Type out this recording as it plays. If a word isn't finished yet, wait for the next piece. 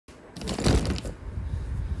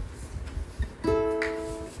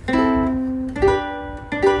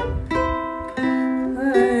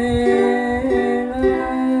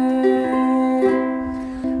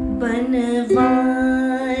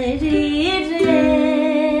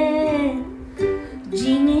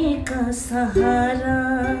सहारा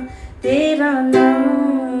तेरा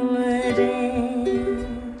नाम रे,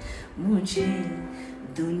 मुझे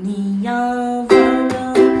दुनिया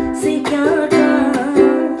वालों से क्या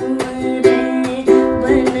काम रे,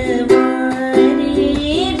 बनवारी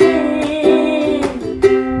रे,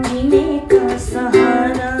 जीने का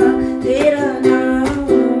सहारा तेरा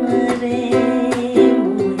नाम रे,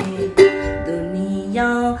 मुझे दुनिया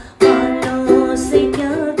वालों से क्या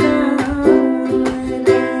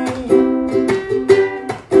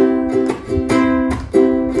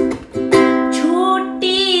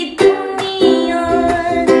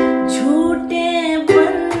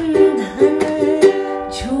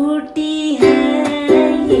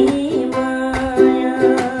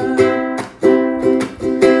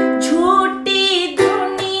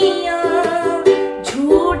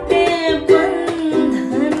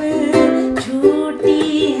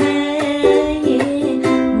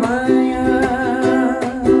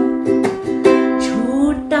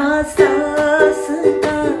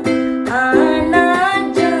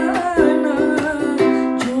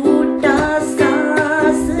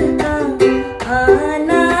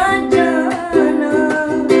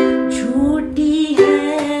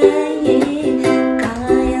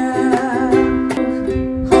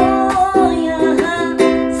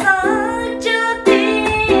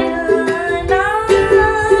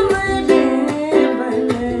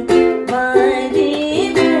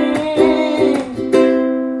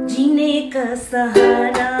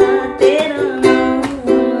सहारा तेरा नाम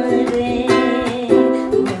रे,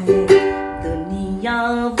 मैं दुनिया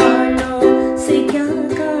वालों से क्या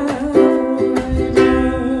काम रे.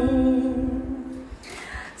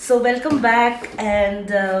 So welcome back,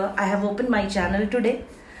 and I have opened my channel today.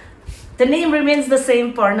 The name remains the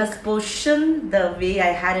same, Parna's Potion, the way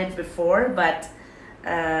I had it before, but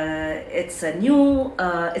it's a new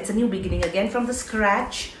beginning again from the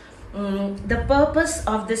scratch. The purpose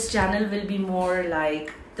of this channel will be more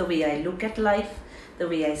like the way I look at life, the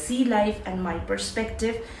way I see life, and my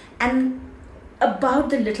perspective, and about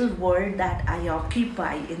the little world that I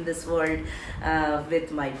occupy in this world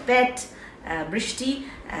with my pet Brishti.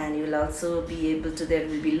 And you'll also be able to, there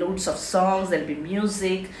will be loads of songs, there'll be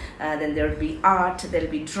music, then there will be art, there'll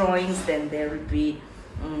be drawings, then there will be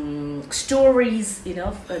stories, you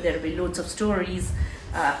know, there will be loads of stories.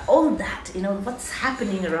 All that, you know, what's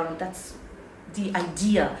happening around, that's the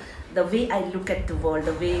idea, the way I look at the world,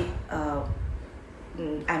 the way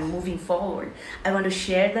I'm moving forward. I want to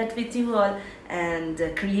share that with you all and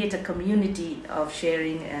create a community of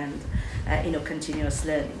sharing and you know, continuous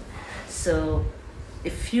learning. So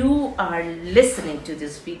if you are listening to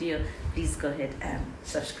this video, please go ahead and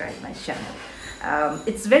subscribe my channel.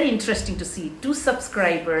 It's very interesting to see 2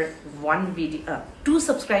 subscribers, 1 video, 2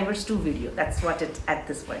 subscribers, 2 video. That's what it at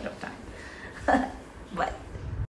this point of time.